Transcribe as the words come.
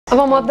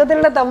അപ്പൊ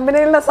മൊത്തത്തിലുള്ള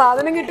തമ്പിലുള്ള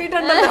സാധനം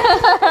കിട്ടിയിട്ടുണ്ടല്ലോ.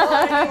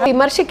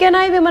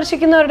 വിമർശിക്കാനായി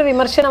വിമർശിക്കുന്നവരുടെ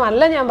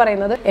വിമർശനമല്ല ഞാൻ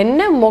പറയുന്നത്.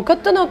 എന്നെ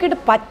മുഖത്ത് നോക്കിയിട്ട്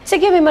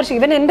പച്ചയ്ക്ക്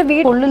വിമർശിക്കും. ഇവൻ എന്റെ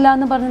വീട് കൊള്ളില്ല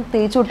എന്ന് പറഞ്ഞ്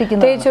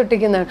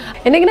തേച്ചൊട്ടിക്കുന്നതാണ്.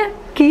 എന്നിങ്ങനെ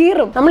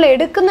കീറും. നമ്മൾ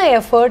എടുക്കുന്ന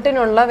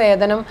എഫേർട്ടിനുള്ള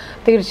വേതനം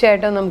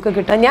തീർച്ചയായിട്ടും നമുക്ക്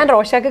കിട്ടും. ഞാൻ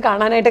റോഷാക്ക്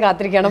കാണാനായിട്ട്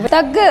കാത്തിരിക്കണം.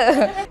 Thug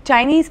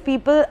Chinese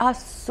people are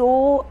so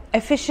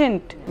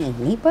efficient.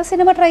 ഇനിയിപ്പോൾ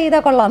സിനിമ ട്രൈ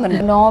ചെയ്താൽ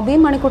കൊള്ളാമെന്നുണ്ട്.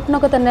 നോബിയും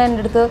മണിക്കുട്ടനൊക്കെ തന്നെ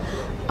എൻ്റെ അടുത്ത്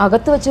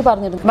അകത്ത് വെച്ച്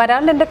പറഞ്ഞിരുന്നു.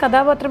 വരാണ്ട് എൻ്റെ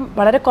കഥാപാത്രം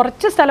വളരെ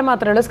കുറച്ച് സ്ഥലം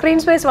മാത്രമേ ഉള്ളൂ. സ്ക്രീൻ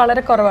സ്പേസ്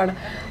വളരെ കുറവാണ്.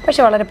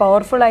 പക്ഷെ വളരെ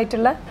പവർഫുൾ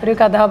ആയിട്ടുള്ള ഒരു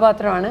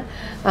കഥാപാത്രമാണ്.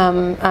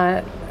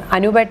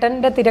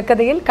 അനൂപേട്ടൻ്റെ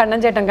തിരക്കഥയിൽ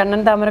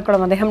കണ്ണൻ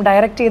താമരക്കുളം അദ്ദേഹം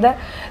ഡയറക്റ്റ് ചെയ്ത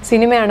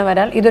സിനിമയാണ്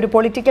വരാൽ. ഇതൊരു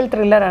പൊളിറ്റിക്കൽ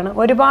ത്രില്ലറാണ്.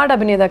 ഒരുപാട്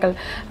അഭിനേതാക്കൾ,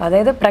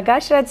 അതായത്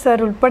പ്രകാശ് രാജ്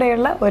സാർ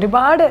ഉൾപ്പെടെയുള്ള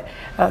ഒരുപാട്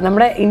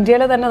നമ്മുടെ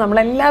ഇന്ത്യയിൽ തന്നെ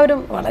നമ്മളെല്ലാവരും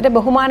വളരെ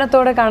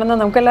ബഹുമാനത്തോടെ കാണുന്ന,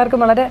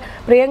 നമുക്കെല്ലാവർക്കും വളരെ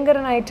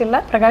പ്രിയങ്കരനായിട്ടുള്ള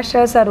പ്രകാശ്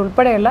രാജ് സാർ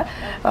ഉൾപ്പെടെയുള്ള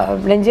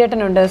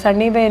രഞ്ജിയേട്ടനുണ്ട്,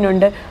 സണ്ണി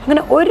വെയിനുണ്ട്,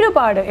 അങ്ങനെ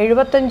ഒരുപാട്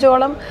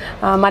 75ഓളം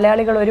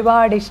മലയാളികൾ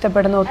ഒരുപാട്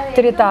ഇഷ്ടപ്പെടുന്ന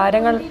ഒത്തിരി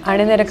താരങ്ങൾ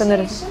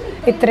അണിനിരക്കുന്നൊരു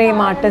ഇത്രയും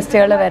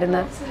ആർട്ടിസ്റ്റുകൾ വരുന്ന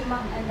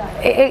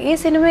ഈ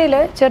സിനിമയിൽ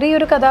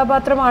ചെറിയൊരു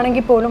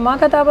കഥാപാത്രമാണെങ്കിൽ പോലും ആ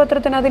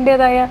കഥാപാത്രത്തിന്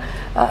അതിൻ്റേതായ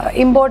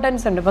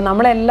ഇമ്പോർട്ടൻസ് ഉണ്ട്. ഇപ്പോൾ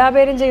നമ്മളെല്ലാ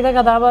പേരും ചെയ്ത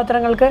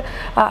കഥാപാത്രങ്ങൾക്ക്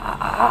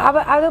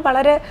അത്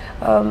വളരെ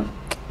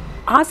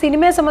ആ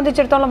സിനിമയെ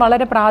സംബന്ധിച്ചിടത്തോളം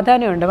വളരെ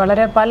പ്രാധാന്യമുണ്ട്.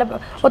 വളരെ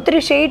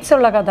ഒത്തിരി ഷെയ്ഡ്സ്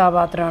ഉള്ള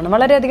കഥാപാത്രമാണ്,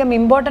 വളരെയധികം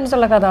ഇമ്പോർട്ടൻസ്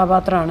ഉള്ള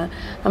കഥാപാത്രമാണ്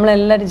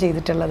നമ്മളെല്ലാവരും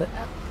ചെയ്തിട്ടുള്ളത്.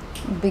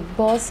 ബിഗ്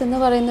ബോസ് എന്ന്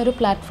പറയുന്ന ഒരു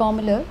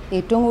പ്ലാറ്റ്ഫോമിൽ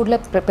ഏറ്റവും കൂടുതൽ,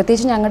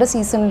 പ്രത്യേകിച്ച് ഞങ്ങളുടെ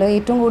സീസണിൽ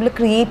ഏറ്റവും കൂടുതൽ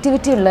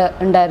ക്രിയേറ്റിവിറ്റി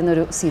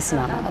ഉണ്ടായിരുന്നൊരു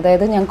സീസണാണ്.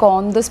 അതായത് ഞങ്ങൾക്ക്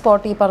ഓൺ ദ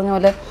സ്പോട്ട് ഈ പറഞ്ഞ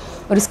പോലെ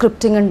ഒരു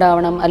സ്ക്രിപ്റ്റിംഗ്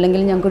ഉണ്ടാവണം,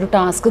 അല്ലെങ്കിൽ ഞങ്ങൾക്കൊരു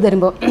ടാസ്ക്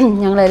തരുമ്പോൾ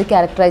ഞങ്ങളതിൽ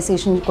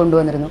ക്യാരക്ടറൈസേഷൻ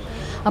കൊണ്ടുവന്നിരുന്നു.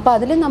 അപ്പോൾ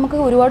അതിൽ നമുക്ക്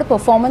ഒരുപാട്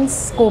പെർഫോമൻസ്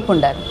സ്കോപ്പ്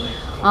ഉണ്ടായിരുന്നു.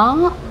 ആ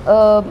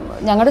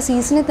ഞങ്ങളുടെ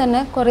സീസണിൽ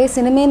തന്നെ കുറേ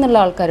സിനിമയിൽ നിന്നുള്ള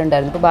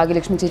ആൾക്കാരുണ്ടായിരുന്നു. ഇപ്പോൾ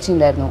ഭാഗ്യലക്ഷ്മി ചേച്ചി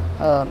ഉണ്ടായിരുന്നു,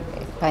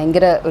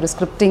 ഭയങ്കര ഒരു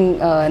സ്ക്രിപ്റ്റിംഗ്,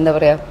 എന്താ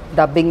പറയുക,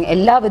 ഡബ്ബിങ്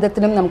എല്ലാ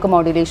വിധത്തിലും നമുക്ക്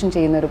മോഡുലേഷൻ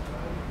ചെയ്യുന്നൊരു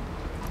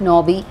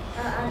നോബി,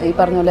 ഈ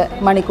പറഞ്ഞ പോലെ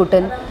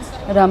മണിക്കുട്ടൻ,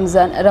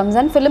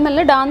 റംസാൻ ഫിലിമല്ല,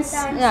 ഡാൻസ്,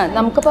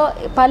 നമുക്കിപ്പോൾ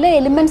പല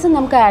എലിമെൻസും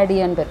നമുക്ക് ആഡ്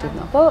ചെയ്യാൻ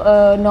പറ്റുന്നു. അപ്പോൾ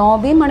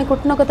നോബിയും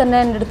മണിക്കുട്ടനൊക്കെ തന്നെ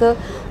എൻ്റെ അടുത്ത്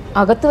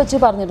അകത്ത് വെച്ച്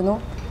പറഞ്ഞിരുന്നു,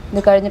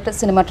 ഇത് കഴിഞ്ഞിട്ട്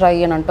സിനിമ ട്രൈ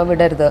ചെയ്യണം കേട്ടോ,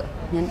 വിടരുത്.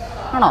 ഞാൻ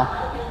ആണോ,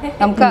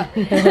 നമുക്ക്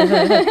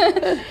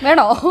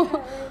വേണോ?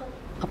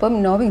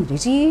 അപ്പം നോബി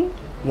ചേച്ചി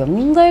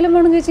എന്തായാലും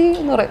വേണം ചേച്ചി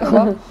എന്ന് പറയും.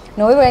 അപ്പോൾ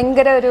നോബി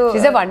ഭയങ്കര ഒരു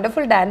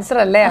വണ്ടർഫുൾ ഡാൻസർ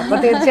അല്ലേ? അപ്പോൾ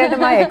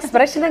തീർച്ചയായിട്ടും ആ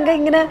എക്സ്പ്രഷൻ ഒക്കെ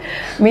ഇങ്ങനെ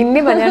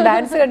മിന്നിമ. ഞാൻ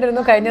ഡാൻസ്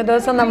കണ്ടിരുന്നു കഴിഞ്ഞ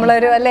ദിവസം. നമ്മൾ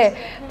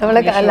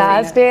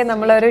ലാസ്റ്റ് ഡേ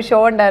നമ്മളൊരു ഷോ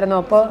ഉണ്ടായിരുന്നു.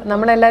 അപ്പോൾ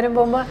നമ്മളെല്ലാവരും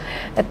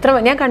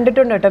പോകുമ്പോൾ ഞാൻ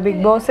കണ്ടിട്ടുണ്ട് കേട്ടോ,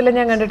 ബിഗ് ബോസിൽ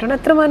ഞാൻ കണ്ടിട്ടുണ്ട്.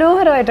 എത്ര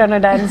മനോഹരമായിട്ടാണ്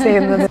ഡാൻസ്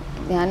ചെയ്യുന്നത്.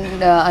 ഞാൻ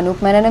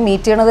അനൂപ് മേനനെ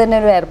മീറ്റ് ചെയ്യണത് തന്നെ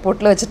ഒരു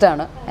എയർപോർട്ടിൽ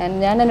വെച്ചിട്ടാണ്.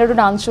 ഞാൻ എൻ്റെ ഒരു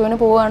ഡാൻസ് ഷോയിന്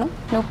പോവുകയാണ്.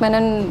 Anoop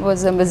Menon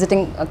was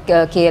visiting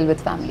KL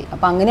with family.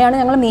 അപ്പോൾ അങ്ങനെയാണ്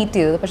ഞങ്ങൾ മീറ്റ്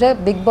ചെയ്തത്. പക്ഷേ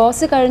ബിഗ്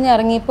ബോസ് കഴിഞ്ഞ്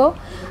ഇറങ്ങിയപ്പോൾ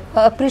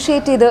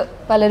അപ്രീഷിയേറ്റ് ചെയ്ത്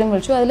പലരും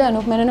വിളിച്ചു. അതിൽ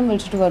അനൂപ് മേനനും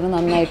വിളിച്ചിട്ട് പറഞ്ഞു,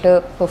 നന്നായിട്ട്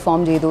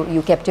പെർഫോം ചെയ്തു,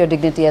 U kept your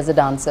dignity as A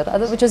dancer.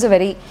 അത് which was A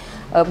very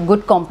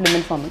good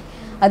compliment for me.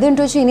 അത്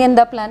കണ്ടു വെച്ചു, ഇനി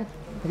എന്താ പ്ലാൻ?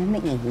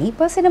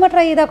 ഇനിയിപ്പോൾ സിനിമ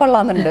ട്രൈ ചെയ്താൽ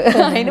കൊള്ളാമെന്നുണ്ട്.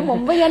 അതിന്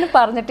മുമ്പ് ഞാൻ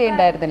പറഞ്ഞിട്ടേ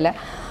ഉണ്ടായിരുന്നില്ല.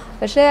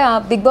 പക്ഷേ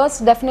ബിഗ്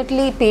ബോസ്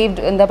ഡെഫിനറ്റ്ലി പേവ്ഡ്,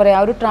 എന്താ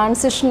പറയുക, ആ ഒരു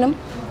ട്രാൻസിഷനും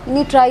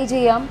ഇനി ട്രൈ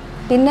ചെയ്യാം.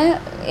 പിന്നെ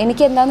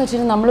എനിക്ക് എന്താണെന്ന്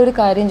വെച്ചാൽ നമ്മളൊരു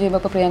കാര്യം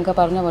ചെയ്യുമ്പോൾ, ഇപ്പോൾ പ്രിയങ്ക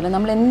പറഞ്ഞ പോലെ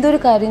നമ്മൾ എന്തൊരു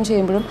കാര്യം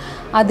ചെയ്യുമ്പോഴും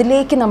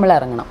അതിലേക്ക് നമ്മൾ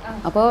ഇറങ്ങണം.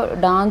 അപ്പോൾ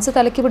ഡാൻസ്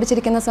തലയ്ക്ക്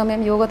പിടിച്ചിരിക്കുന്ന സമയം,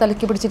 യോഗ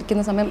തലയ്ക്ക്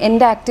പിടിച്ചിരിക്കുന്ന സമയം,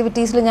 എൻ്റെ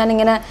ആക്ടിവിറ്റീസിൽ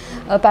ഞാനിങ്ങനെ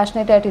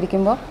പാഷനേറ്റ്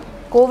ആയിട്ടിരിക്കുമ്പോൾ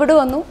കോവിഡ്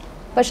വന്നു.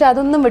 പക്ഷേ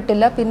അതൊന്നും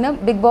വിട്ടില്ല. പിന്നെ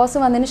ബിഗ് ബോസ്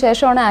വന്നതിന്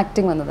ശേഷമാണ്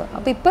ആക്ടിങ് വന്നത്.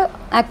 അപ്പോൾ ഇപ്പോൾ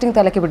ആക്ടിങ്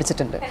തലയ്ക്ക്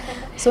പിടിച്ചിട്ടുണ്ട്.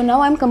 So now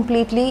I am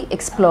completely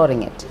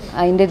exploring it.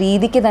 അതിൻ്റെ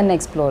രീതിക്ക് തന്നെ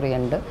എക്സ്പ്ലോർ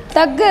ചെയ്യുന്നുണ്ട്.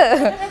 തഗ്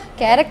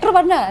ക്യാരക്ടർ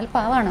പറഞ്ഞാൽ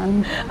പാവാണ്.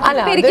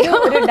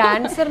 ഒരു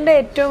ഡാൻസറിൻ്റെ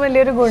ഏറ്റവും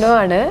വലിയൊരു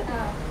ഗുണമാണ്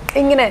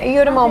ഇങ്ങനെ ഈ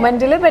ഒരു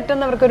മൊമെന്റിൽ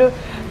പെട്ടെന്ന് അവർക്കൊരു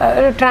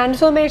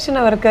ട്രാൻസ്ഫോർമേഷൻ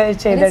അവർക്ക്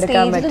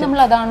ചെയ്തെടുക്കാൻ പറ്റും. നമ്മൾ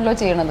അതാണല്ലോ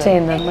ചെയ്യണത്.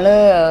 നമ്മൾ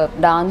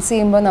ഡാൻസ്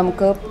ചെയ്യുമ്പോൾ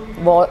നമുക്ക്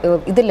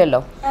ഇതില്ലല്ലോ,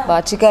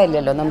 വാചിക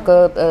ഇല്ലല്ലോ, നമുക്ക്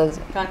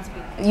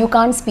you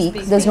can't speak,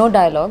 there's no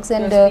dialogues,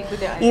 and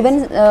even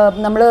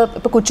നമ്മൾ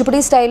ഇപ്പോൾ കുച്ചിപ്പുടി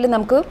സ്റ്റൈലിൽ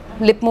നമുക്ക്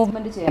ലിപ്പ്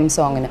മൂവ്മെൻറ്റ് ചെയ്യാം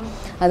സോങ്ങിന്.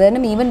 അത് തന്നെ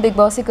ഈവൻ ബിഗ്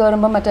ബോസിൽ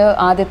കയറുമ്പോൾ മറ്റേ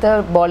ആദ്യത്തെ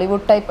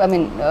Bollywood type, I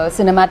mean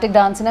cinematic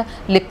ഡാൻസിന്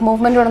ലിപ്പ്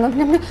മൂവ്മെൻറ്റ് തുടങ്ങുമ്പോൾ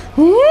നമ്മൾ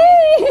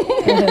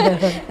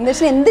എന്താ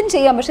വെച്ചാൽ എന്തും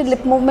ചെയ്യാം, പക്ഷേ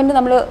ലിപ്പ് മൂവ്മെൻറ്റ്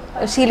നമ്മൾ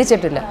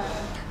ശീലിച്ചിട്ടില്ല.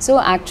 സോ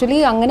ആക്ച്വലി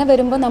അങ്ങനെ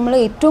വരുമ്പോൾ നമ്മൾ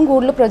ഏറ്റവും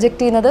കൂടുതൽ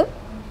പ്രൊജക്റ്റ് ചെയ്യുന്നത്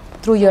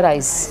through your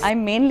eyes.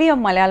 I'm mainly a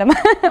Malayalam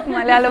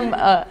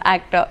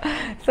actor.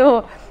 So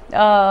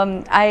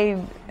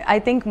I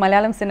think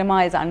Malayalam cinema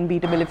is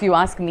unbeatable if you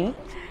ask me.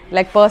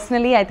 Like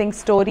personally, I think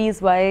stories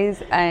wise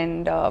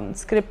and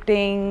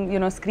scripting,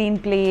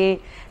 screenplay,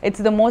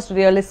 it's the most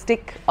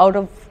realistic out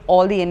of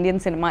all the Indian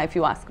cinema if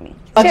you ask me.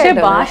 പക്ഷേ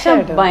ഭാഷ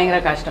ഭയങ്കര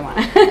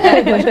കഷ്ടമാണ്.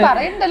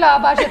 പറയുന്നല്ലോ ആ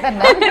ഭാഷ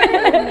തന്നെ.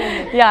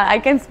 Yeah, I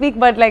can speak,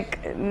 but like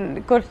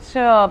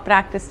കുറച്ച്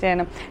practice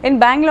ചെയ്യണം. In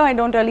Bangalore I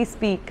don't really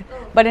speak,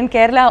 but in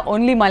Kerala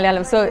only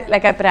Malayalam, so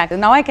like I practice.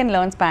 Now I can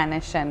learn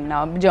Spanish and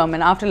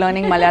German after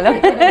learning Malayalam.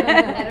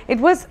 It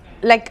was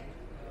like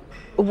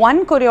one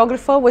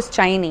choreographer was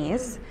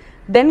Chinese,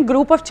 then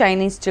group of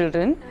Chinese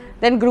children,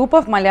 then group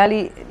of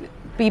Malayali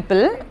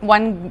people,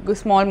 one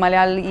small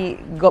Malayali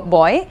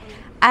boy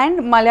and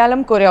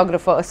Malayalam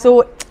choreographer. So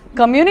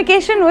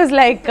communication was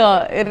like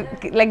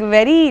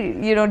very,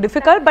 you know,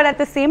 difficult, but at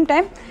the same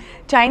time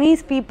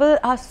Chinese people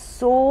are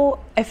so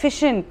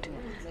efficient.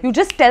 You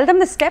just tell them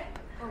the step,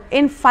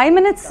 in 5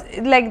 minutes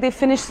like they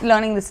finish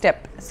learning the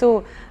step.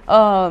 So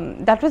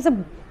that was a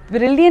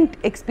brilliant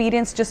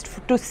experience, just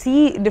to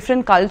see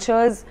different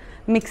cultures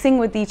mixing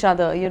with each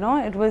other, you know.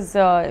 It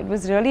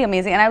was really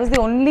amazing, and I was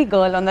the only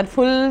girl on that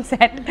full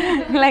set.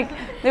 Like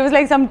there was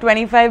like some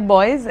 25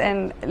 boys,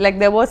 and like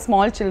there were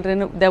small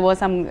children, there were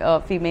some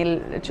female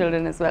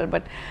children as well,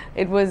 but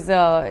it was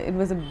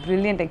a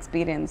brilliant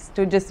experience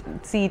to just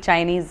see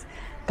Chinese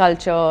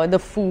culture, the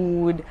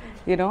food,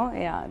 you know.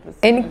 Yeah, it was.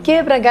 എനിക്ക്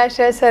Prakash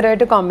Raj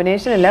സാറുമായിട്ട്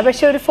combination ഇല്ല,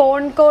 പക്ഷെ ഒരു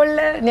phone കോളിൽ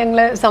ഞങ്ങൾ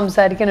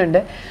സംസാരിക്കുന്നുണ്ട്.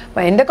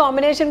 അപ്പോൾ എൻ്റെ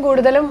combination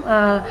കൂടുതലും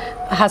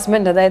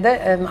ഹസ്ബൻഡ്, അതായത്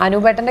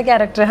അനൂപേട്ടൻ്റെ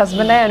ക്യാരക്ടർ,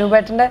 ഹസ്ബൻഡായ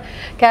അനൂപേട്ടൻ്റെ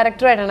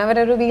ക്യാരക്ടറായിട്ടാണ്.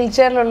 അവരൊരു വീൽ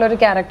ചെയറിലുള്ളൊരു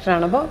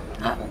ക്യാരക്ടറാണ്. അപ്പോൾ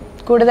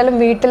കൂടുതലും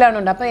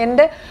വീട്ടിലാണുണ്ട്. അപ്പോൾ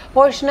എൻ്റെ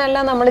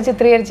പോർഷനെല്ലാം നമ്മൾ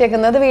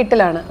ചിത്രീകരിച്ചേക്കുന്നത്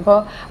വീട്ടിലാണ്. അപ്പോൾ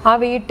ആ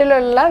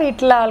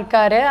വീട്ടിലെ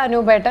ആൾക്കാർ,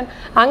 അനൂപേട്ടൻ,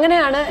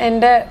 അങ്ങനെയാണ്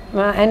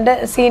എൻ്റെ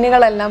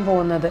സീനുകളെല്ലാം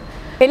പോകുന്നത്.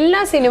 എല്ലാ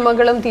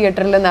സിനിമകളും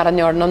തിയേറ്ററിൽ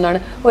നിറഞ്ഞോടണം എന്നാണ്.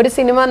 ഒരു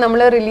സിനിമ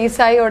നമ്മൾ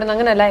റിലീസായി ഓടണം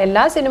അങ്ങനെയല്ല,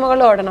 എല്ലാ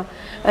സിനിമകളും ഓടണം.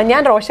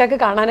 ഞാൻ റോഷാക്ക്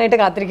കാണാനായിട്ട്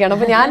കാത്തിരിക്കുകയാണ്.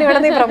 അപ്പോൾ ഞാൻ ഇവിടെ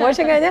നിന്ന്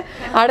പ്രൊമോഷൻ കഴിഞ്ഞാൽ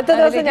അടുത്ത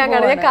ദിവസം ഞാൻ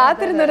കാണാം. ഞാൻ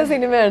കാത്തിരുന്നൊരു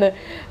സിനിമയാണ്.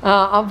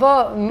 അപ്പോൾ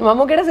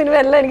മമ്മൂക്കയുടെ സിനിമ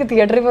എല്ലാം എനിക്ക്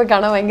തിയേറ്ററിൽ പോയി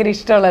കാണാൻ ഭയങ്കര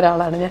ഇഷ്ടമുള്ള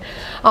ഒരാളാണ് ഞാൻ.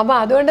 അപ്പോൾ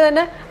അതുകൊണ്ട്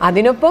തന്നെ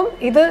അതിനൊപ്പം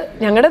ഇത്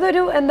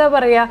ഞങ്ങളുടെതൊരു എന്താ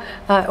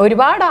പറയുക,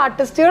 ഒരുപാട്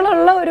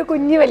ആർട്ടിസ്റ്റുകളുള്ള ഒരു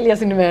കുഞ്ഞു വലിയ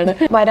സിനിമയാണ്.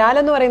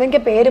 വരാലെന്ന് പറയുന്നത്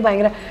എനിക്ക് പേര്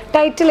ഭയങ്കര,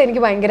 ടൈറ്റിൽ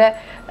എനിക്ക്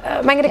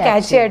ഭയങ്കര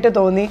ക്യാച്ചി ആയിട്ട്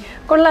തോന്നി.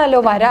 കൊള്ളാമല്ലോ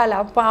വരാൽ.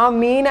 അപ്പോൾ ആ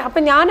മീൻ,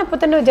 അപ്പം ഞാനപ്പോൾ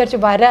തന്നെ വിചാരിച്ചു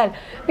വരാൽ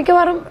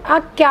മിക്കവാറും ആ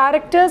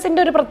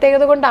ക്യാരക്ടേഴ്സിൻ്റെ ഒരു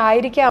പ്രത്യേകത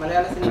കൊണ്ടായിരിക്കാം.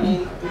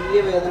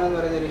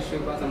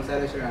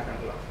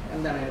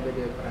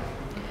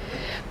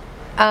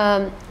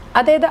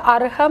 അതായത്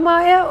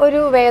അർഹമായ ഒരു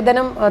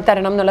വേതനം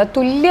തരണം എന്നുള്ള,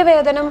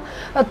 തുല്യവേതനം,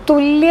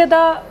 തുല്യത,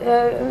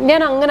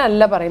 ഞാൻ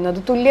അങ്ങനല്ല പറയുന്നത്.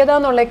 തുല്യത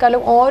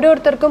എന്നുള്ളേക്കാളും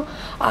ഓരോരുത്തർക്കും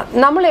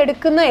നമ്മൾ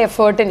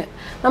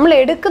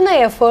എടുക്കുന്ന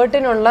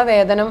എഫേർട്ടിനുള്ള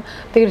വേതനം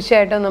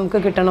തീർച്ചയായിട്ടും നമുക്ക്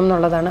കിട്ടണം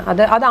എന്നുള്ളതാണ്.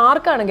 അത്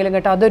ആർക്കാണെങ്കിലും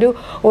കേട്ടോ.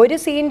 ഒരു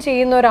സീൻ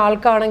ചെയ്യുന്ന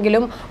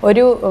ഒരാൾക്കാണെങ്കിലും,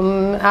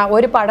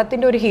 ഒരു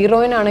പടത്തിൻ്റെ ഒരു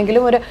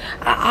ഹീറോയിനാണെങ്കിലും,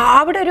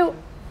 അവിടെ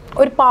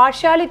ഒരു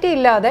പാർഷ്യാലിറ്റി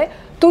ഇല്ലാതെ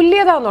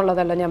തുല്യത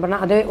എന്നുള്ളതല്ല ഞാൻ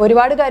പറഞ്ഞത്. അത്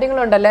ഒരുപാട്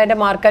കാര്യങ്ങളുണ്ടല്ലോ. അതിൻ്റെ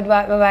മാർക്കറ്റ്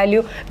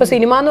വാല്യൂ, ഇപ്പോൾ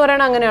സിനിമ എന്ന്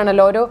പറയുന്നത്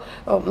അങ്ങനെയാണല്ലോ.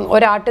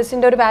 ഒരു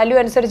ആർട്ടിസ്റ്റിൻ്റെ ഒരു വാല്യൂ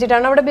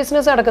അനുസരിച്ചിട്ടാണ് അവിടെ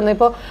ബിസിനസ് നടക്കുന്നത്.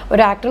 ഇപ്പോൾ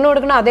ഒരു ആക്ടറിന്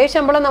കൊടുക്കുന്ന അതേ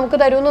ശമ്പളം നമുക്ക്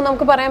തരുമെന്ന്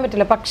നമുക്ക് പറയാൻ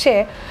പറ്റില്ല. പക്ഷേ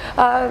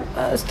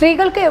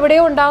സ്ത്രീകൾക്ക്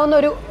എവിടെയോ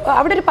ഉണ്ടാകുന്ന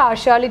അവിടെ ഒരു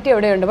പാർഷ്യാലിറ്റി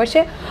എവിടെയുണ്ട്.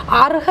 പക്ഷേ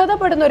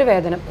അർഹതപ്പെടുന്ന ഒരു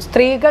വേതനം,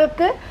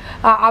 സ്ത്രീകൾക്ക്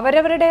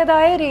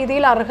അവരവരുടേതായ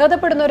രീതിയിൽ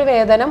അർഹതപ്പെടുന്ന ഒരു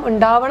വേതനം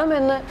ഉണ്ടാവണം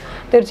എന്ന്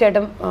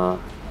തീർച്ചയായിട്ടും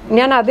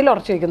ഞാൻ അതിൽ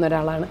ഉറച്ചു വയ്ക്കുന്ന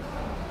ഒരാളാണ്.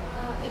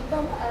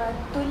 ഇപ്പം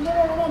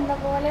തുല്യവേതനം എന്ന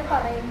പോലെ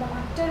പറയുന്ന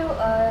മറ്റൊരു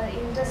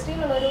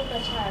ഇൻഡസ്ട്രിയിലുള്ളൊരു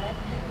പ്രശ്നമാണ്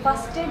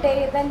ഫസ്റ്റ് ഡേ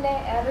തന്നെ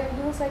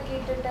റിവ്യൂസ് ഒക്കെ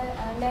ഇട്ടിട്ട്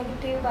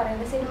നെഗറ്റീവ്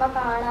പറയുന്നത്, സിനിമ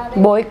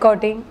കാണാതെ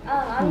ബോയ്ക്കോട്ടിങ്,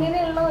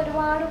 അങ്ങനെയുള്ള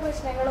ഒരുപാട്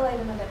പ്രശ്നങ്ങൾ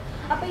വരുന്നുണ്ട്.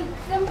 അപ്പൊ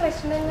ഇത്തരം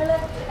പ്രശ്നങ്ങൾ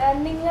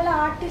നിങ്ങൾ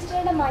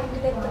ആർട്ടിസ്റ്റുകളുടെ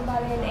മൈൻഡിൽ എത്തുമ്പോൾ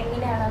അത്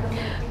എങ്ങനെയാണ്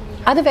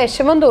അത്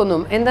വിഷമം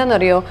തോന്നും.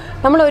 എന്താണെന്നറിയോ,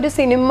 നമ്മളൊരു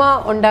സിനിമ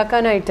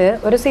ഉണ്ടാക്കാനായിട്ട്,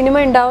 ഒരു സിനിമ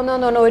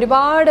ഉണ്ടാവുന്നതെന്ന് പറഞ്ഞാൽ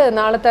ഒരുപാട്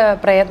നാളത്തെ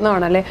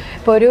പ്രയത്നമാണല്ലേ.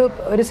 ഇപ്പോൾ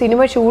ഒരു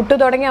സിനിമ ഷൂട്ട്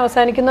തുടങ്ങി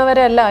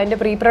അവസാനിക്കുന്നവരല്ല അതിൻ്റെ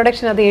പ്രീ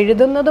പ്രൊഡക്ഷൻ, അത്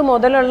എഴുതുന്നത്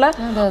മുതലുള്ള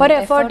ഒരു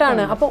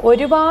എഫേർട്ടാണ്. അപ്പോൾ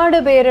ഒരുപാട്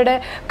പേരുടെ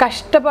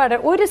കഷ്ടപ്പാട്.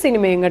 ഒരു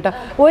സിനിമയും കേട്ടോ,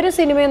 ഒരു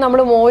സിനിമയും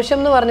നമ്മൾ മോശം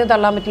എന്ന് പറഞ്ഞ്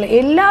തള്ളാൻ പറ്റില്ല.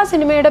 എല്ലാ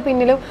സിനിമയുടെ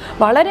പിന്നിലും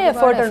വളരെ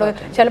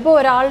എഫേർട്ടുണ്ട്. ചിലപ്പോൾ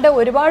ഒരാളുടെ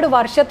ഒരുപാട്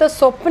വർഷത്തെ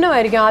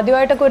സ്വപ്നമായിരിക്കും.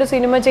 ആദ്യമായിട്ടൊക്കെ ഒരു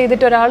സിനിമ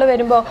ചെയ്തിട്ട് ഒരാൾ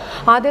വരുമ്പോൾ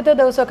ആദ്യത്തെ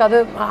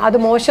ദിവസമൊക്കെ അത്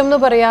മോശം എന്ന്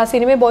പറയുക, ആ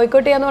സിനിമയെ ബോയ്ക്കോട്ട്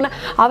ചെയ്യാന്ന് പറഞ്ഞാൽ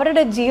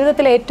അവരുടെ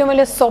ജീവിതത്തിലെ ഏറ്റവും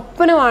വലിയ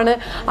സ്വപ്നമാണ്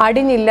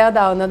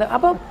അടിഞ്ഞില്ലാതാവുന്നത്.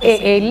 അപ്പം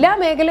എല്ലാ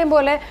മേഖലയും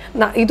പോലെ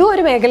ഇതും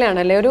ഒരു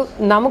മേഖലയാണല്ലേ.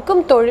 നമുക്കും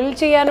തൊഴിൽ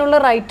ചെയ്യാനുള്ള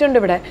റൈറ്റ് ഉണ്ട്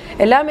ഇവിടെ,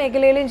 എല്ലാ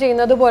മേഖലയിലും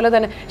ചെയ്യുന്നത് പോലെ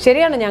തന്നെ.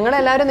 ശരിയാണ്,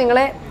 ഞങ്ങളെല്ലാവരും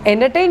നിങ്ങളെ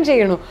എൻ്റർടൈൻ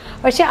ചെയ്യണു.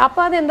 പക്ഷെ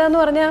അപ്പോൾ അതെന്താന്ന്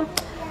പറഞ്ഞാൽ,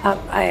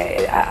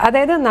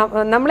 അതായത്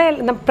നമ്മളെ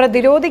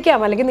പ്രതിരോധിക്കാം,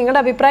 അല്ലെങ്കിൽ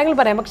നിങ്ങളുടെ അഭിപ്രായങ്ങൾ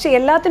പറയാം. പക്ഷെ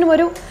എല്ലാത്തിനും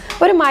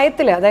ഒരു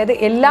മയത്തിൽ, അതായത്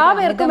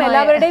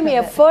എല്ലാവരുടെയും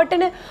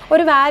എഫേർട്ടിന്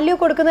ഒരു വാല്യൂ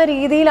കൊടുക്കുന്ന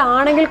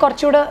രീതിയിലാണെങ്കിൽ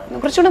കുറച്ചുകൂടെ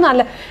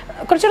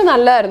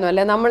നല്ലതായിരുന്നു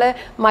അല്ലേ.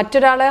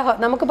 മറ്റൊരാളെ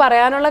നമുക്ക്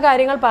പറയാനുള്ള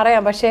കാര്യങ്ങൾ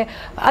പറയാം, പക്ഷേ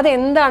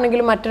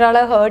അതെന്താണെങ്കിലും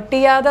മറ്റൊരാളെ ഹേർട്ട്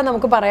ചെയ്യാതെ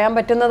നമുക്ക് പറയാൻ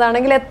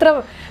പറ്റുന്നതാണെങ്കിൽ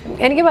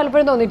എനിക്ക്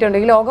പലപ്പോഴും തോന്നിയിട്ടുണ്ട്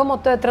ഈ ലോകം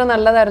മൊത്തം എത്ര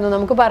നല്ലതായിരുന്നു.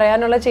 നമുക്ക്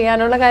പറയാനുള്ള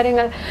ചെയ്യാനുള്ള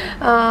കാര്യങ്ങൾ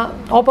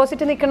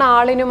ഓപ്പോസിറ്റ് നിൽക്കുന്ന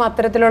ആളിനും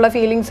അത്തരത്തിലുള്ള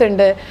ഫീലിങ്സ്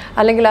ഉണ്ട്,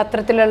 അല്ലെങ്കിൽ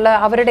അത്തരത്തിലുള്ള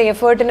അവരുടെ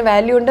എഫേർട്ടിന്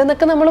വാല്യൂ ഉണ്ട്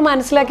എന്നൊക്കെ നമ്മൾ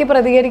മനസ്സിലാക്കി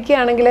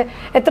പ്രതികരിക്കുകയാണെങ്കിൽ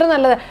എത്ര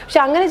നല്ലതാണ്.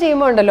 പക്ഷെ അങ്ങനെ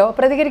ചെയ്യുമ്പോൾ ഉണ്ടല്ലോ,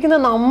 പ്രതികരിക്കുന്ന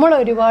നമ്മൾ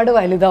ഒരുപാട്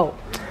വലുതാവും.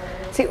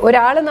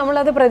 ഒരാൾ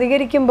നമ്മളത്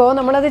പ്രതികരിക്കുമ്പോൾ,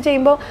 നമ്മളത്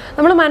ചെയ്യുമ്പോൾ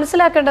നമ്മൾ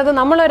മനസ്സിലാക്കേണ്ടത്,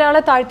 നമ്മൾ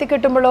ഒരാളെ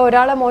താഴ്ത്തിക്കെട്ടുമ്പോഴോ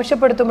ഒരാളെ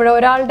മോശപ്പെടുത്തുമ്പോഴോ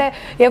ഒരാളുടെ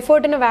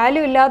എഫേർട്ടിന്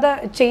വാല്യൂ ഇല്ലാതെ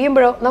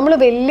ചെയ്യുമ്പോഴോ നമ്മൾ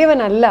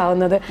വലിയവനല്ല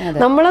ആവുന്നത്.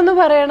 നമ്മളെന്ന്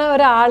പറയണ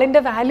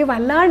ഒരാളിൻ്റെ വാല്യൂ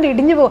വല്ലാണ്ട്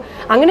ഇടിഞ്ഞു പോകും.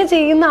 അങ്ങനെ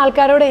ചെയ്യുന്ന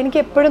ആൾക്കാരോട്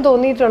എനിക്ക് എപ്പോഴും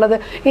തോന്നിയിട്ടുള്ളത്,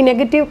 ഈ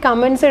നെഗറ്റീവ്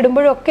കമൻസ്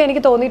ഇടുമ്പോഴൊക്കെ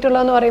എനിക്ക്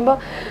തോന്നിയിട്ടുള്ളതെന്ന് പറയുമ്പോൾ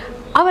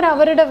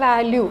അവരുടെ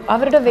വാല്യൂ,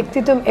 അവരുടെ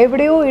വ്യക്തിത്വം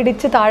എവിടെയോ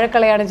ഇടിച്ച്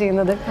താഴെക്കളയാണ്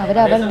ചെയ്യുന്നത്.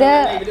 അവരവരുടെ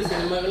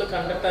സിനിമകൾ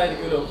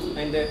കണ്ടിട്ടായിരിക്കുമല്ലോ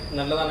അതിന്റെ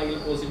നല്ലതാണെങ്കിൽ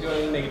പോസിറ്റീവ്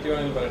ആണെങ്കിലും നെഗറ്റീവ്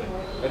ആണെങ്കിലും പറയുന്നത്.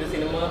 ഒരു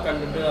സിനിമ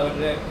കണ്ടിട്ട്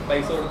അവരുടെ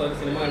പൈസ കൊടുത്ത ഒരു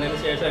സിനിമ കണ്ടതിന്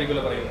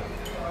ശേഷമായിരിക്കുമല്ലോ പറയുന്നത്.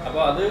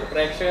 അപ്പോൾ അത്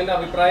പ്രേക്ഷകന്റെ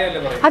അഭിപ്രായമല്ലേ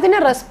പറയും. അതിനെ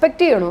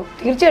റെസ്പെക്റ്റ് ചെയ്യണോ?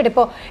 തീർച്ചയായിട്ടും.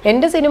 ഇപ്പോൾ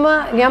എൻ്റെ സിനിമ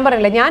ഞാൻ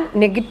പറയില്ല, ഞാൻ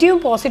നെഗറ്റീവും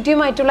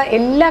പോസിറ്റീവുമായിട്ടുള്ള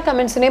എല്ലാ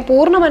കമൻസിനെയും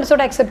പൂർണ്ണ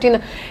മനസ്സോടെ അക്സെപ്റ്റ്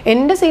ചെയ്യുന്നു.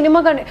 എൻ്റെ സിനിമ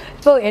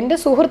ഇപ്പോൾ എൻ്റെ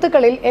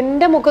സുഹൃത്തുക്കളിൽ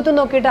എൻ്റെ മുഖത്ത്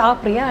നോക്കിയിട്ട് ആ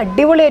പ്രിയ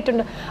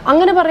അടിപൊളിയായിട്ടുണ്ട്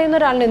അങ്ങനെ പറയുന്ന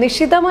ഒരാളിനെ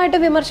നിശ്ചിതമായിട്ട്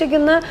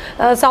വിമർശിക്കുന്ന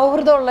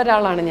സൗഹൃദമുള്ള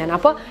ഒരാളാണ് ഞാൻ.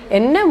 അപ്പോൾ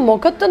എന്നെ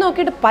മുഖത്ത്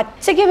നോക്കിയിട്ട്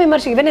പച്ചയ്ക്ക്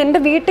വിമർശിക്കും. ഇവൻ എൻ്റെ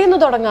വീട്ടിൽ നിന്ന്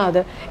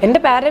തുടങ്ങാതെ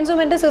എൻ്റെ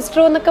പാരൻസും എൻ്റെ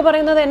സിസ്റ്ററും എന്നൊക്കെ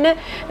പറയുന്നത് എന്നെ,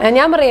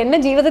 ഞാൻ പറയും, എന്നെ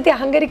ജീവിതത്തിൽ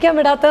അഹങ്കരിക്കാൻ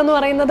വിടാത്തതെന്ന്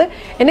പറയുന്നത്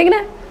എന്നെ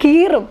ഇങ്ങനെ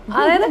കീറും.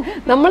 അതായത്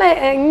നമ്മളെ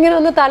ഇങ്ങനെ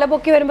ഒന്ന്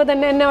തലപൊക്കി വരുമ്പോൾ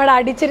തന്നെ എന്നെ അവിടെ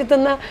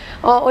അടിച്ചിരുത്തുന്ന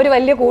ഒരു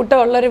വലിയ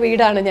കൂട്ടമുള്ളൊരു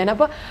വീടാണ് ഞാൻ.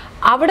 അപ്പോൾ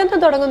അവിടെ നിന്ന്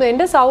തുടങ്ങുന്നു.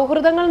 എൻ്റെ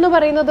സൗഹൃദങ്ങൾ എന്ന്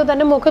പറയുന്നത്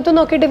തന്നെ മുഖത്ത്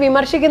നോക്കിയിട്ട്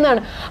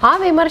വിമർശിക്കുന്നതാണ്. ആ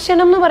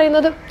വിമർശനം എന്ന്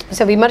പറയുന്നത്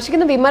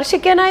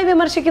വിമർശിക്കാനായി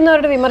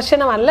വിമർശിക്കുന്നവരുടെ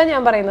വിമർശനമല്ല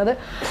ഞാൻ പറയുന്നത്.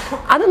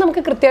 അത്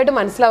നമുക്ക് കൃത്യമായിട്ട്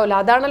മനസ്സിലാവില്ല.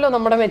 അതാണല്ലോ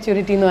നമ്മുടെ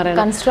മെച്യൂരിറ്റി എന്ന്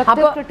പറയുന്നത്.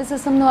 അപ്പോൾ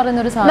ക്രിറ്റിസിസം എന്ന്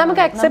പറയുന്ന ഒരു സാധനം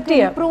നമുക്ക് അക്സെപ്റ്റ്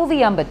ചെയ്യാം, ഇംപ്രൂവ്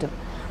ചെയ്യാൻ പറ്റും.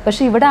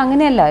 പക്ഷെ ഇവിടെ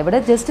അങ്ങനെയല്ല, ഇവിടെ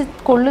ജസ്റ്റ്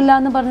കൊള്ളില്ല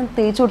എന്ന് പറഞ്ഞ്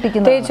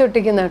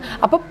തേച്ചൊട്ടിക്കുന്നതാണ്.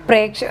 അപ്പൊ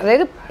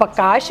അതായത്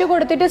കാശ്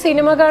കൊടുത്തിട്ട്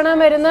സിനിമ കാണാൻ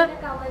വരുന്ന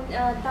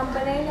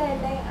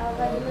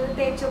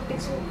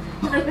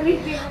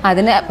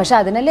പക്ഷെ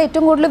അതിനല്ലേ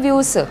ഏറ്റവും കൂടുതൽ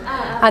വ്യൂസ്.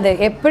 അതെ,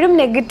 എപ്പോഴും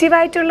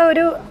നെഗറ്റീവായിട്ടുള്ള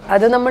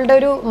അത് നമ്മളുടെ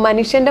ഒരു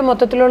മനുഷ്യന്റെ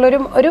മൊത്തത്തിലുള്ള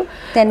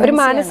ഒരു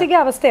മാനസിക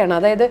അവസ്ഥയാണ്.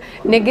 അതായത്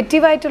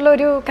നെഗറ്റീവായിട്ടുള്ള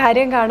ഒരു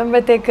കാര്യം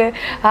കാണുമ്പോഴത്തേക്ക്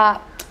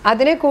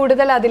അതിനെ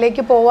കൂടുതൽ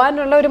അതിലേക്ക്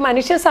പോകാനുള്ള ഒരു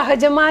മനുഷ്യ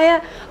സഹജമായ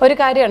ഒരു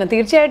കാര്യമാണ്.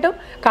 തീർച്ചയായിട്ടും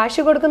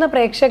കാശ് കൊടുക്കുന്ന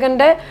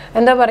പ്രേക്ഷകൻ്റെ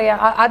എന്താ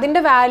പറയുക,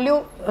 അതിൻ്റെ വാല്യൂ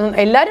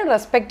എല്ലാവരും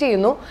റെസ്പെക്റ്റ്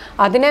ചെയ്യുന്നു,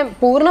 അതിനെ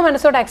പൂർണ്ണ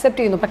മനസ്സോടെ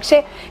അക്സെപ്റ്റ് ചെയ്യുന്നു. പക്ഷേ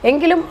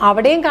എങ്കിലും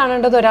അവിടെയും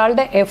കാണേണ്ടത്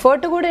ഒരാളുടെ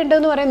എഫേർട്ട് കൂടെ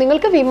ഉണ്ടെന്ന് പറയാം.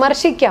 നിങ്ങൾക്ക്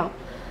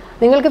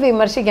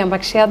വിമർശിക്കാം,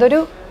 പക്ഷേ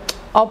അതൊരു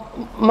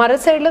മറു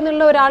സൈഡിൽ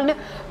നിന്നുള്ള ഒരാളിന്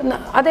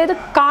അതായത്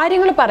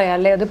കാര്യങ്ങൾ പറയാം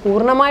അല്ലേ, അത്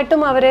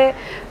പൂർണ്ണമായിട്ടും അവരെ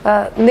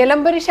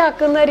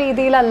നിലംപരിശാക്കുന്ന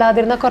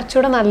രീതിയിലല്ലാതിരുന്നാൽ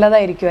കുറച്ചുകൂടെ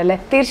നല്ലതായിരിക്കും അല്ലേ.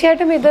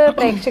 തീർച്ചയായിട്ടും ഇത്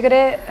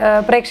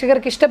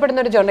പ്രേക്ഷകർക്ക് ഇഷ്ടപ്പെടുന്ന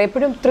ഒരു ജോണർ.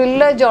 എപ്പോഴും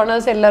ത്രില്ലർ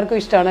ജോണേഴ്സ് എല്ലാവർക്കും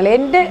ഇഷ്ടമാണല്ലേ.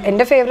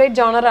 എൻ്റെ ഫേവറേറ്റ്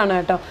ജോണറാണ്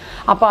കേട്ടോ.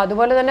 അപ്പോൾ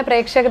അതുപോലെ തന്നെ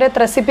പ്രേക്ഷകരെ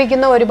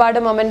ത്രസിപ്പിക്കുന്ന ഒരുപാട്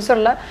മൊമെൻറ്റ്സ്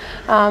ഉള്ള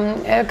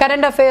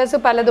കറണ്ട് അഫെയർസ്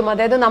പലതും,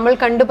 അതായത് നമ്മൾ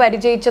കണ്ടു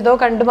പരിചയിച്ചതോ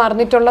കണ്ടു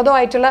മറന്നിട്ടുള്ളതോ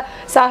ആയിട്ടുള്ള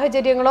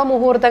സാഹചര്യങ്ങളോ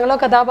മുഹൂർത്തങ്ങളോ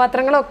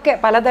കഥാപാത്രങ്ങളോ ഒക്കെ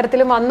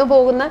പലതരത്തിലും വന്നു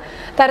പോകുന്ന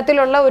തരത്തിലുള്ള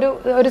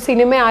ഒരു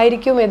സിനിമ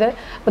ആയിരിക്കും ഇത്.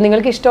 അപ്പോൾ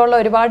നിങ്ങൾക്ക് ഇഷ്ടമുള്ള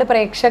ഒരുപാട്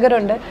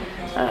പ്രേക്ഷകരുണ്ട്.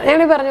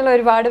 ഞങ്ങൾ പറഞ്ഞുള്ള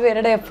ഒരുപാട്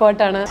പേരുടെ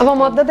എഫേർട്ടാണ്. അപ്പോൾ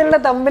മൊത്തത്തിലുള്ള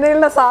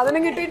തമ്പിലുള്ള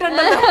സാധനം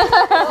കിട്ടിയിട്ടുണ്ടല്ലോ.